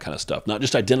on that kind of stuff. Not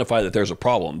just identify that there's a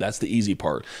problem. That's the easy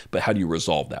part. But how do you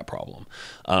resolve that problem?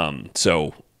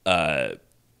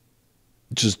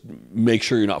 Just make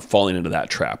sure you're not falling into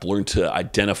that trap. Learn to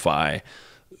identify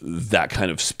that kind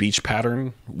of speech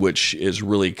pattern, which is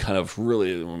really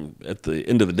at the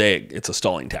end of the day, it's a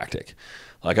stalling tactic.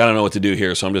 Like, I don't know what to do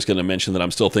here, so I'm just going to mention that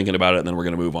I'm still thinking about it, and then we're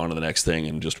going to move on to the next thing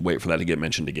and just wait for that to get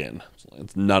mentioned again.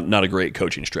 It's not a great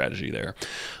coaching strategy there.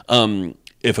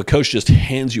 If a coach just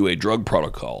hands you a drug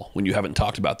protocol when you haven't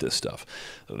talked about this stuff,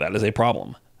 that is a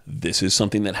problem. This is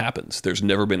something that happens. There's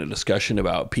never been a discussion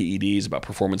about PEDs, about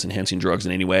performance-enhancing drugs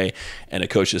in any way, and a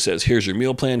coach just says, here's your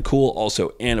meal plan, cool, also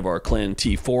Anavar-Clen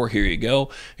T4, here you go.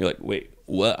 You're like, wait,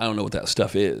 what? I don't know what that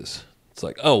stuff is. It's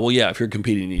like, oh, well, yeah, if you're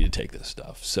competing, you need to take this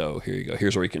stuff. So here you go.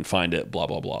 Here's where you can find it, blah,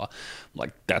 blah, blah.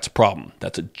 Like, that's a problem.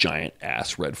 That's a giant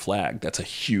ass red flag. That's a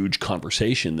huge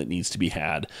conversation that needs to be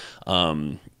had.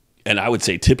 And I would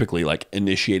say typically like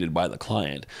initiated by the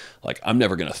client. Like, I'm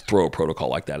never going to throw a protocol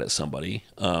like that at somebody.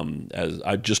 As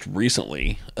I just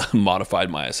recently modified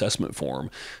my assessment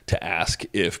form to ask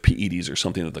if PEDs are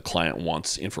something that the client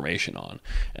wants information on.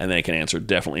 And they can answer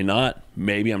definitely not,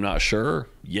 maybe, I'm not sure,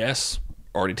 yes,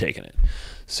 already taken it.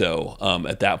 So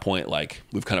at that point, like,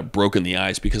 we've kind of broken the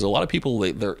ice, because a lot of people,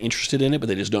 they're interested in it, but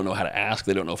they just don't know how to ask.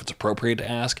 They don't know if it's appropriate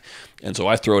to ask. And so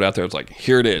I throw it out there. It's like,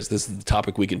 here it is. This is the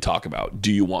topic we can talk about.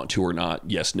 Do you want to or not?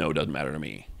 Yes, no, doesn't matter to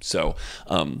me. So,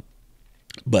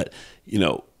 but, you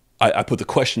know, I put the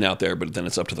question out there, but then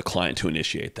it's up to the client to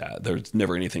initiate that. There's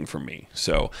never anything from me.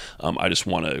 So I just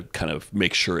want to kind of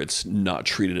make sure it's not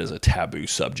treated as a taboo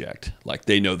subject. Like,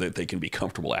 they know that they can be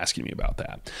comfortable asking me about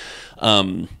that.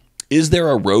 Is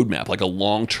there a roadmap, like a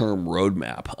long-term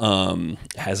roadmap?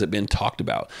 Has it been talked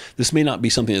about? This may not be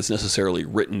something that's necessarily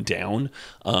written down.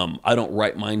 I don't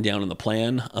write mine down in the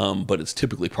plan, but it's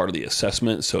typically part of the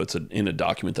assessment, so it's in a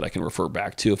document that I can refer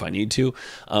back to if I need to.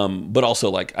 But also,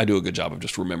 like, I do a good job of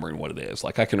just remembering what it is.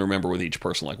 Like, I can remember with each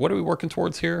person, like, what are we working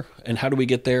towards here, and how do we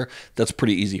get there? That's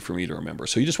pretty easy for me to remember.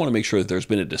 So you just want to make sure that there's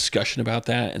been a discussion about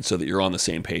that, and so that you're on the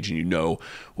same page and you know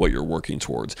what you're working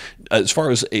towards. As far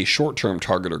as a short-term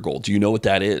target or goal, do you know what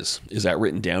that is? Is that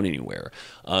written down anywhere?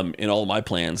 In all of my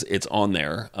plans, it's on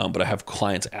there, but I have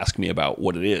clients ask me about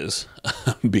what it is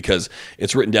because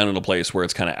it's written down in a place where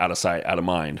it's kind of out of sight, out of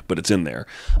mind, but it's in there.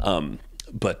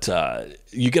 But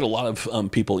you get a lot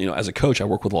of people, you know, as a coach, I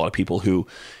work with a lot of people who,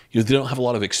 you know, they don't have a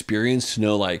lot of experience to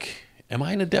know, like, am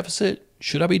I in a deficit?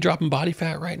 Should I be dropping body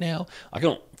fat right now? I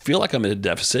don't feel like I'm in a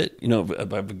deficit. You know,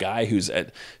 I have a guy who's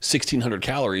at 1,600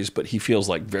 calories, but he feels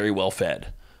like very well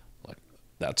fed.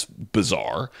 That's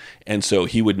bizarre. And so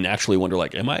he would naturally wonder,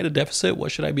 like, am I at a deficit?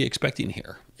 What should I be expecting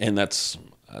here? And that's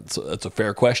a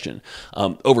fair question.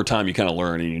 Over time, you kind of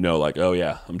learn and you know, like, oh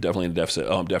yeah, I'm definitely in a deficit.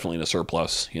 Oh, I'm definitely in a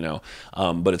surplus, you know.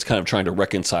 But it's kind of trying to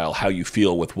reconcile how you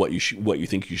feel with what you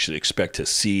think you should expect to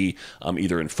see,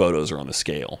 either in photos or on the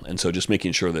scale. And so just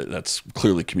making sure that that's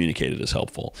clearly communicated is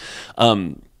helpful.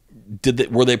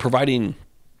 Were they providing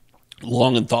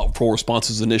long and thoughtful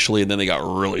responses initially, and then they got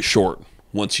really short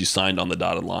once you signed on the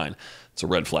dotted line? It's a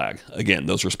red flag. Again,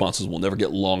 those responses will never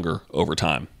get longer over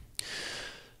time.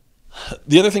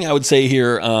 The other thing I would say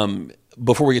here,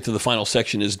 before we get to the final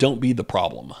section, is don't be the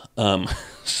problem.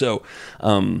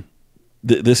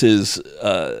 This is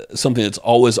something that's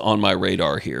always on my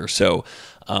radar here. So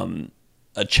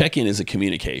a check-in is a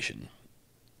communication,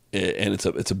 and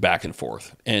it's a back and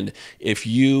forth. And if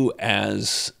you,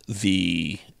 as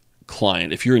the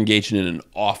client, if you're engaging in an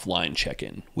offline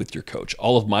check-in with your coach,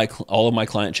 all of my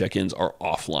client check-ins are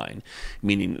offline,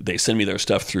 meaning they send me their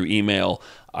stuff through email.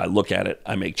 I look at it,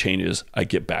 I make changes, I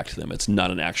get back to them. It's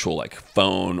not an actual like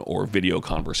phone or video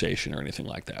conversation or anything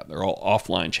like that. They're all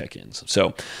offline check-ins.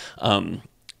 So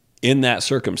in that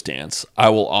circumstance, I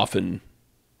will often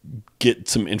get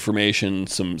some information,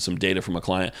 some data from a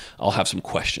client. I'll have some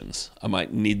questions. I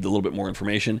might need a little bit more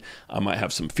information. I might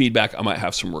have some feedback. I might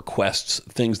have some requests,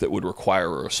 things that would require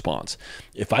a response.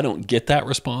 If I don't get that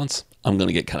response, I'm going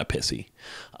to get kind of pissy,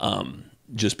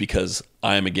 just because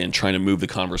I am, again, trying to move the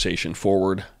conversation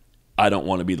forward. I don't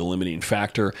want to be the limiting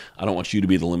factor. I don't want you to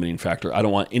be the limiting factor. I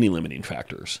don't want any limiting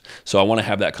factors. So I want to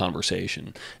have that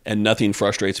conversation. And nothing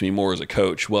frustrates me more as a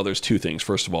coach. Well, there's two things.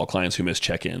 First of all, clients who miss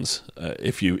check-ins.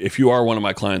 If you are one of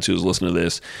my clients who's listening to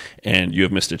this and you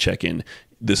have missed a check-in,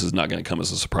 this is not going to come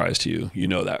as a surprise to you. You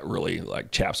know that really like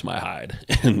chaps my hide.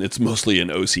 And it's mostly an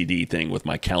OCD thing with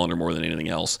my calendar more than anything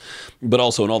else. But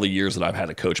also in all the years that I've had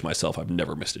to coach myself, I've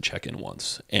never missed a check-in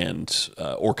once and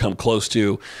or come close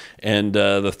to. And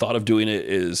the thought of doing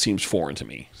it seems foreign to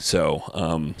me. So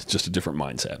it's just a different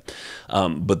mindset.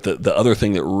 But the other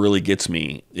thing that really gets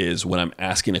me is when I'm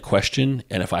asking a question,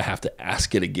 and if I have to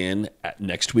ask it again at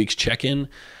next week's check-in,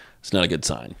 it's not a good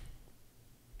sign.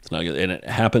 It's not good. And it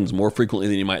happens more frequently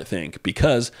than you might think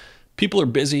because people are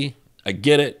busy. I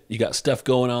get it. You got stuff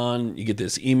going on. You get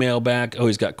this email back. Oh,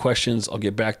 he's got questions. I'll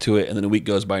get back to it. And then a week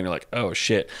goes by and you're like, oh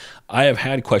shit. I have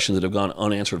had questions that have gone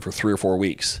unanswered for 3 or 4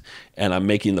 weeks. And I'm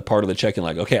making the part of the check-in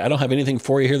like, okay, I don't have anything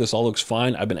for you here. This all looks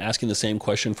fine. I've been asking the same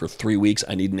question for 3 weeks.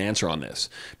 I need an answer on this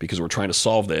because we're trying to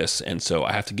solve this. And so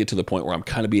I have to get to the point where I'm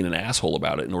kind of being an asshole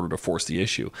about it in order to force the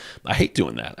issue. I hate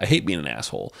doing that. I hate being an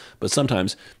asshole. But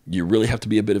sometimes you really have to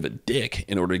be a bit of a dick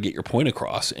in order to get your point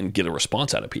across and get a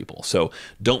response out of people. So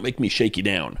don't make me shake you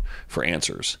down for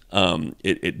answers.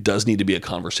 It does need to be a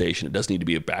conversation. It does need to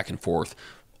be a back and forth.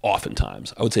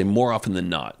 Oftentimes, I would say more often than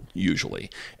not,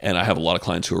 usually. And I have a lot of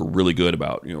clients who are really good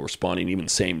about, responding even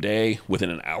same day,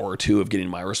 within an hour or two of getting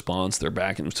my response, they're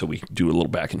back. And so we do a little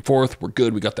back and forth. We're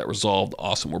good. We got that resolved.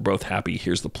 Awesome. We're both happy.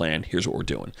 Here's the plan. Here's what we're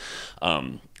doing.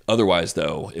 Otherwise,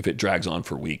 though, if it drags on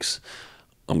for weeks,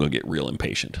 I'm going to get real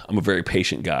impatient. I'm a very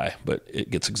patient guy, but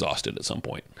it gets exhausted at some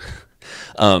point.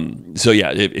 So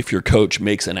yeah, if your coach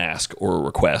makes an ask or a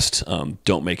request,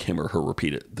 don't make him or her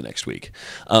repeat it the next week.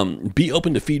 Be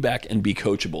open to feedback and be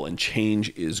coachable, and change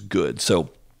is good.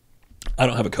 So I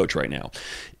don't have a coach right now.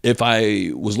 If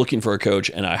I was looking for a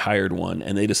coach and I hired one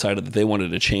and they decided that they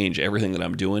wanted to change everything that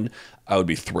I'm doing, I would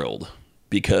be thrilled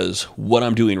because what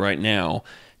I'm doing right now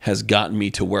has gotten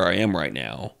me to where I am right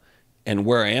now. And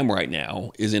where I am right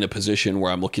now is in a position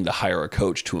where I'm looking to hire a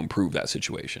coach to improve that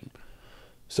situation.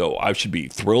 So I should be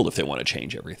thrilled if they want to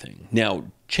change everything. Now,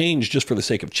 change just for the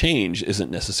sake of change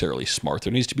isn't necessarily smart.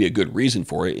 There needs to be a good reason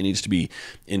for it. It needs to be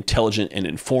intelligent and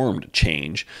informed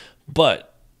change.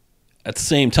 But at the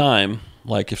same time,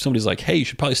 like if somebody's like, hey, you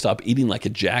should probably stop eating like a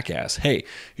jackass. Hey,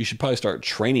 you should probably start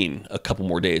training a couple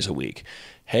more days a week.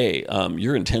 Hey,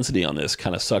 your intensity on this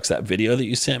kind of sucks. That video that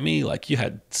you sent me, like you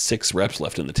had 6 reps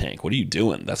left in the tank. What are you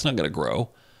doing? That's not going to grow.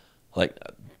 Like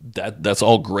that's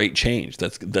all great change.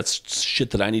 That's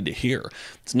shit that I need to hear.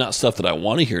 It's not stuff that I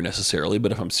want to hear necessarily,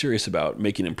 but if I'm serious about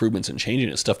making improvements and changing,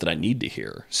 it's stuff that I need to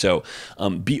hear. So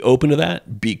be open to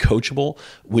that. Be coachable.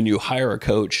 When you hire a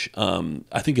coach,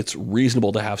 I think it's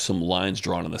reasonable to have some lines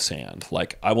drawn in the sand.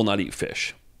 Like, I will not eat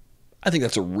fish. I think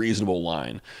that's a reasonable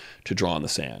line to draw in the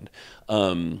sand.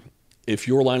 If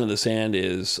your line in the sand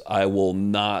is, I will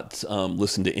not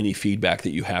listen to any feedback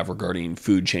that you have regarding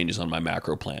food changes on my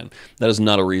macro plan, that is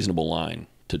not a reasonable line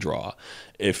to draw.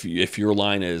 If your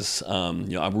line is,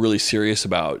 I'm really serious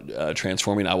about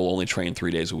transforming, I will only train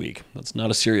 3 days a week. That's not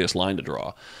a serious line to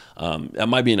draw. That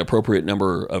might be an appropriate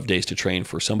number of days to train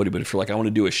for somebody, but if you're like, I want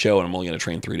to do a show and I'm only going to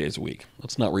train 3 days a week,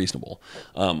 that's not reasonable.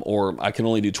 Or I can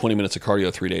only do 20 minutes of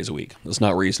cardio 3 days a week. That's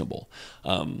not reasonable.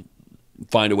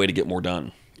 Find a way to get more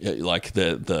done. Like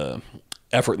the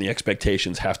effort and the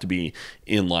expectations have to be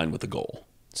in line with the goal.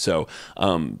 So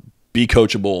be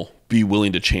coachable, be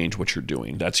willing to change what you're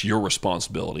doing. That's your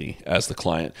responsibility as the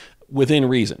client within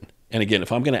reason. And again,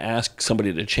 if I'm going to ask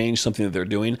somebody to change something that they're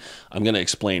doing, I'm going to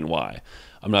explain why.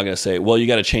 I'm not going to say, well, you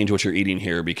got to change what you're eating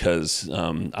here because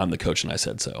I'm the coach and I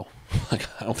said so. Like,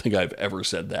 I don't think I've ever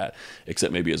said that,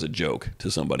 except maybe as a joke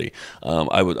to somebody.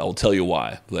 I'll tell you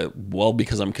why. Well,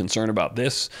 because I'm concerned about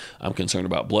this. I'm concerned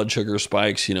about blood sugar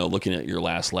spikes. Looking at your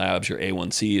last labs, your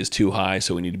A1C is too high,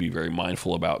 so we need to be very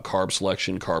mindful about carb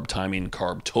selection, carb timing,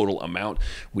 carb total amount.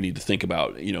 We need to think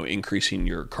about increasing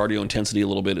your cardio intensity a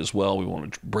little bit as well. We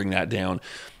want to bring that down.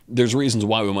 There's reasons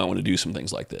why we might want to do some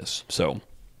things like this. So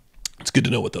it's good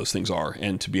to know what those things are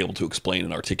and to be able to explain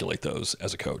and articulate those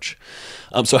as a coach.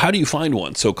 So how do you find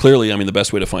one? So clearly, the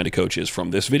best way to find a coach is from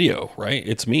this video, right?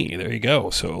 It's me. There you go.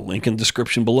 So link in the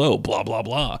description below, blah, blah,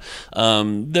 blah.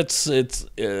 It's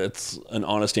an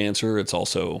honest answer. It's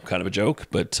also kind of a joke,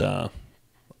 but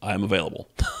I'm available.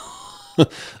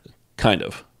 Kind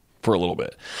of, for a little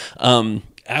bit.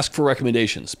 Ask for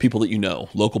recommendations, people that you know,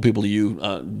 local people to you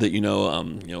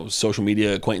that social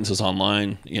media acquaintances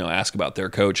online, ask about their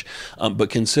coach. But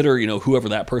consider, whoever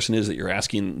that person is that you're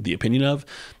asking the opinion of,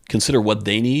 consider what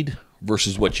they need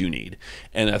versus what you need.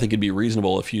 And I think it'd be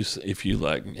reasonable if you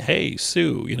like, hey,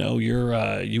 Sue,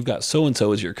 you've got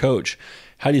so-and-so as your coach.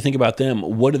 How do you think about them?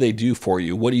 What do they do for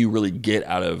you? What do you really get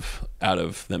out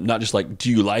of them? Not just like, do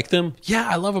you like them? Yeah,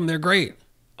 I love them. They're great.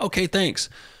 Okay, thanks.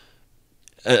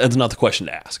 That's not the question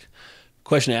to ask.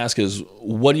 question to ask is,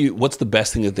 what's the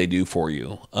best thing that they do for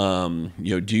you?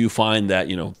 Do you find that,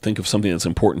 think of something that's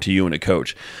important to you and a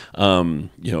coach.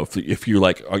 If you're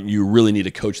like, you really need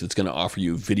a coach that's going to offer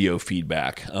you video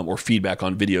feedback, or feedback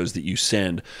on videos that you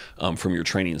send from your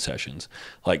training sessions.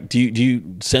 Like, do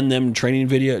you send them training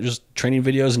videos,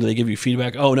 and do they give you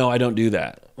feedback? Oh no, I don't do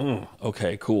that.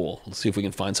 Okay, cool. Let's see if we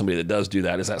can find somebody that does do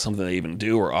that. Is that something they even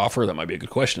do or offer? That might be a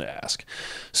good question to ask.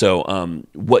 So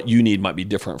what you need might be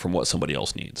different from what somebody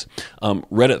else needs.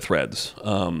 Reddit threads.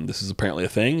 This is apparently a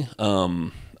thing.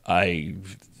 I'm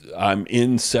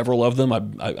in several of them.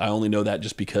 I only know that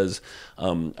just because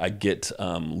I get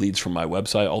leads from my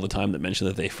website all the time that mention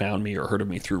that they found me or heard of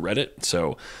me through Reddit.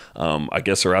 So I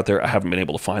guess they're out there. I haven't been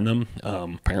able to find them.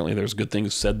 Apparently there's good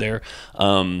things said there.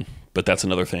 But that's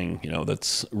another thing,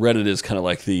 that's Reddit is kind of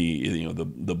like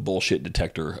the bullshit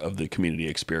detector of the community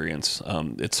experience.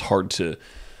 It's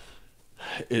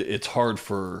hard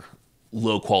for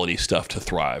low quality stuff to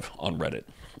thrive on Reddit.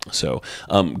 So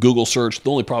Google search,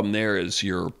 the only problem there is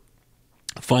you're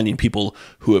finding people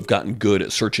who have gotten good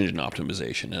at search engine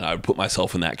optimization. And I would put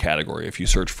myself in that category. If you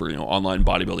search for, online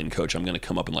bodybuilding coach, I'm going to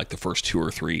come up in like the first 2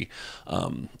 or 3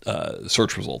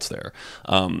 search results there.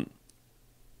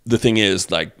 The thing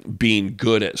is, like, being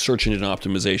good at search engine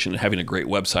optimization and having a great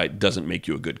website doesn't make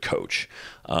you a good coach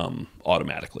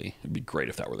automatically. It'd be great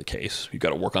if that were the case. You've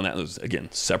got to work on that. Those, again,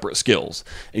 separate skills.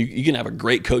 And you can have a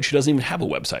great coach who doesn't even have a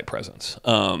website presence.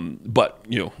 But,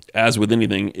 as with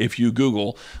anything, if you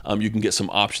Google, you can get some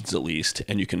options at least,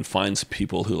 and you can find some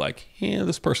people who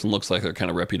this person looks like they're kind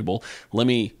of reputable. Let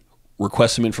me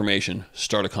request some information,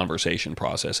 start a conversation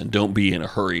process, and don't be in a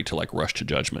hurry to rush to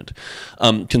judgment.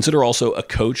 Consider also a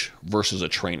coach versus a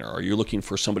trainer. Are you looking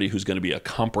for somebody who's going to be a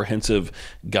comprehensive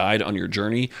guide on your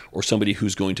journey, or somebody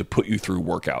who's going to put you through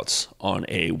workouts on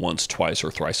a once, twice, or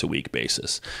thrice a week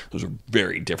basis? Those are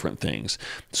very different things.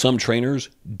 Some trainers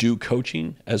do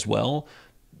coaching as well,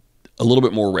 a little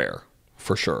bit more rare,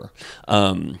 for sure.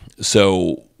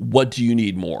 So what do you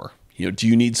need more? Do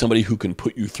you need somebody who can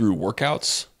put you through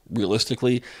workouts?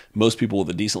 Realistically, most people with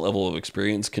a decent level of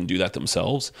experience can do that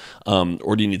themselves.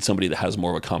 Or do you need somebody that has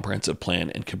more of a comprehensive plan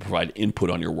and can provide input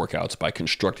on your workouts by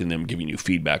constructing them, giving you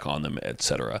feedback on them,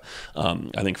 etc.?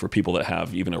 I think for people that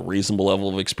have even a reasonable level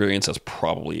of experience, that's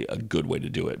probably a good way to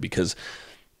do it, because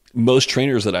most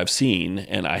trainers that I've seen,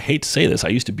 and I hate to say this, I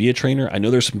used to be a trainer. I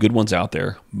know there's some good ones out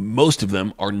there. Most of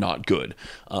them are not good.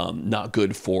 Not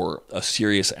good for a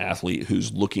serious athlete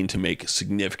who's looking to make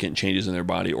significant changes in their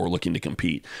body or looking to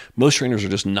compete. Most trainers are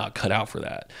just not cut out for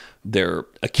that. They're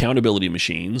accountability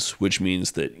machines, which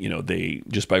means that, they,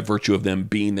 just by virtue of them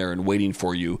being there and waiting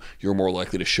for you, you're more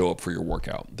likely to show up for your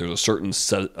workout. There's a certain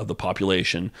set of the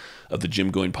population, of the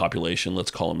gym-going population,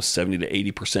 let's call them 70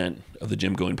 to 80% of the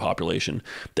gym-going population,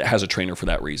 that has a trainer for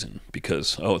that reason,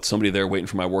 because, it's somebody there waiting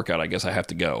for my workout, I guess I have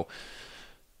to go.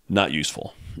 Not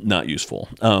useful.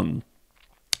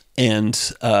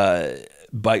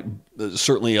 By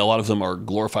certainly a lot of them are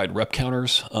glorified rep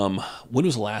counters. When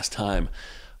was the last time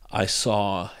I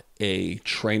saw a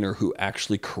trainer who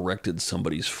actually corrected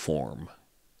somebody's form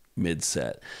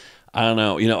mid-set? I don't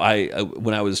know.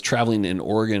 When I was traveling in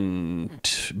Oregon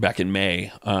back in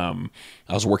May, I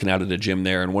was working out at a gym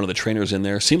there, and one of the trainers in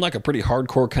there seemed like a pretty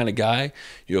hardcore kind of guy,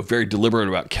 very deliberate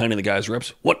about counting the guy's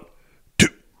reps. 1, 2,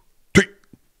 3,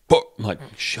 4. I'm like,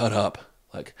 shut up.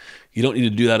 You don't need to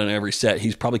do that on every set.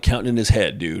 He's probably counting in his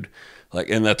head, dude.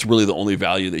 And that's really the only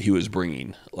value that he was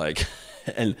bringing.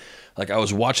 And I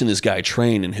was watching this guy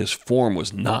train, and his form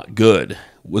was not good.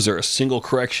 Was there a single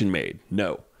correction made?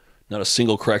 No. Not a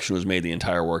single correction was made the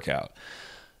entire workout.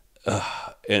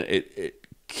 And it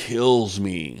kills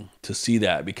me to see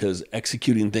that, because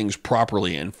executing things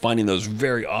properly and finding those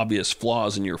very obvious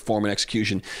flaws in your form and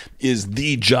execution is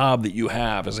the job that you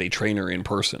have as a trainer in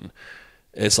person.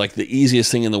 It's like the easiest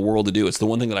thing in the world to do. It's the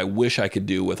one thing that I wish I could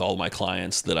do with all my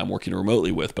clients that I'm working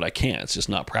remotely with, but I can't. It's just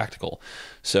not practical.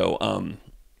 So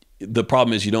the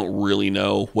problem is you don't really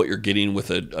know what you're getting with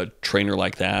a trainer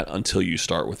like that until you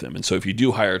start with them. And so if you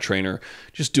do hire a trainer,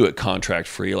 just do it contract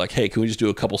free. Hey, can we just do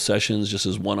a couple sessions just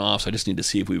as one-offs? I just need to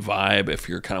see if we vibe, if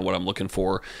you're kind of what I'm looking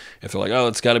for. If they're like,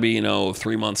 it's got to be,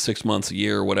 3 months, 6 months, a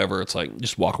year, or whatever, it's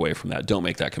just walk away from that. Don't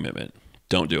make that commitment.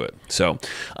 Don't do it. So,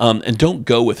 and don't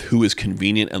go with who is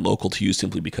convenient and local to you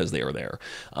simply because they are there.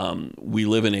 We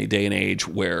live in a day and age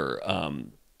where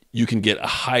you can get a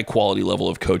high quality level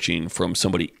of coaching from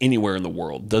somebody anywhere in the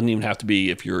world. Doesn't even have to be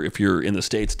if you're in the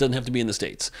States. Doesn't have to be in the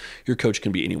States. Your coach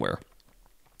can be anywhere.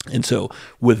 And so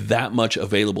with that much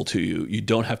available to you, you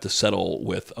don't have to settle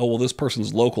with, this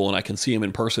person's local and I can see him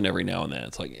in person every now and then.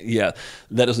 It's that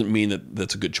doesn't mean that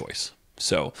that's a good choice.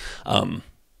 So,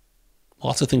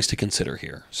 lots of things to consider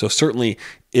here. So certainly,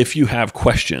 if you have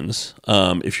questions,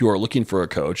 if you are looking for a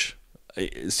coach,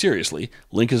 seriously,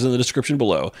 link is in the description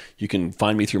below. You can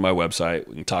find me through my website.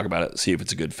 We can talk about it, see if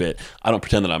it's a good fit. I don't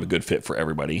pretend that I'm a good fit for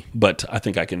everybody, but I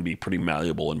think I can be pretty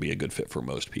malleable and be a good fit for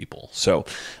most people. So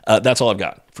that's all I've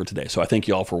got for today. So I thank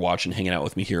you all for watching, hanging out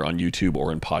with me here on YouTube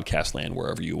or in podcast land,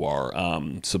 wherever you are.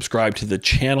 Subscribe to the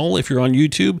channel if you're on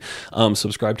YouTube.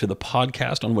 Subscribe to the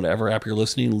podcast on whatever app you're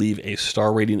listening. Leave a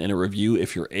star rating and a review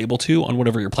if you're able to on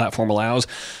whatever your platform allows.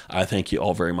 I thank you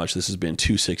all very much. This has been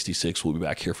 266. We'll be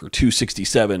back here for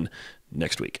 267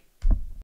 next week.